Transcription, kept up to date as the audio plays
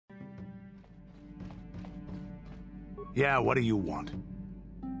Yeah, what do you want?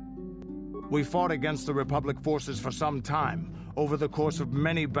 We fought against the Republic forces for some time, over the course of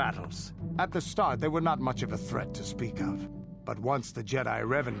many battles. At the start, they were not much of a threat to speak of. But once the Jedi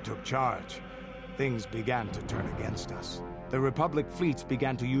Revan took charge, things began to turn against us. The Republic fleets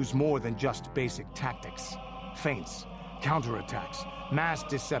began to use more than just basic tactics. Feints, counterattacks, mass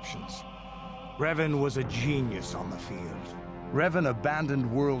deceptions. Revan was a genius on the field. Revan abandoned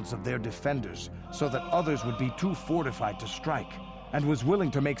worlds of their defenders so that others would be too fortified to strike, and was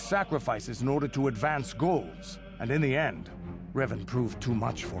willing to make sacrifices in order to advance goals. And in the end, Revan proved too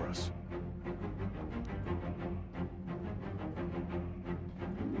much for us.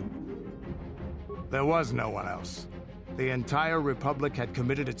 There was no one else. The entire Republic had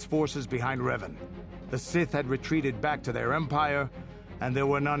committed its forces behind Revan. The Sith had retreated back to their empire, and there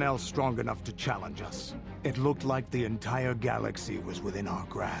were none else strong enough to challenge us. It looked like the entire galaxy was within our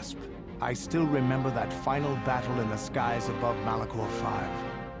grasp. I still remember that final battle in the skies above Malachor 5.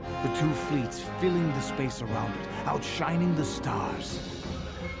 The two fleets filling the space around it, outshining the stars.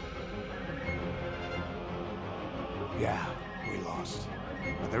 Yeah, we lost.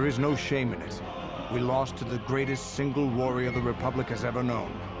 But there is no shame in it. We lost to the greatest single warrior the Republic has ever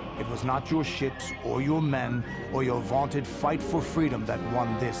known. It was not your ships, or your men, or your vaunted fight for freedom that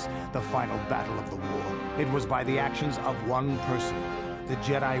won this, the final battle of the war. It was by the actions of one person, the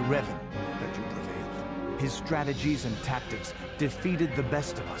Jedi Revan, that you prevailed. His strategies and tactics defeated the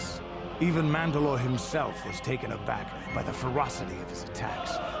best of us. Even Mandalore himself was taken aback by the ferocity of his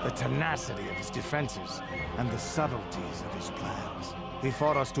attacks, the tenacity of his defenses, and the subtleties of his plans. He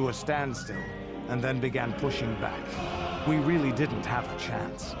fought us to a standstill, and then began pushing back. We really didn't have a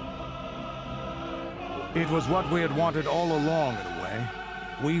chance. It was what we had wanted all along, in a way.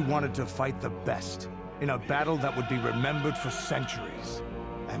 We wanted to fight the best, in a battle that would be remembered for centuries.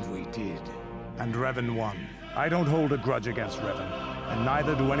 And we did. And Revan won. I don't hold a grudge against Revan, and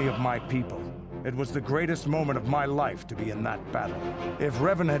neither do any of my people. It was the greatest moment of my life to be in that battle. If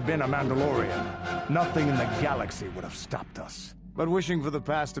Revan had been a Mandalorian, nothing in the galaxy would have stopped us. But wishing for the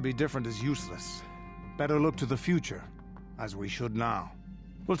past to be different is useless. Better look to the future, as we should now.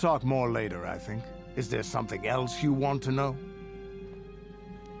 We'll talk more later, I think. Is there something else you want to know?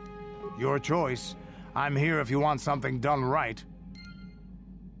 Your choice. I'm here if you want something done right.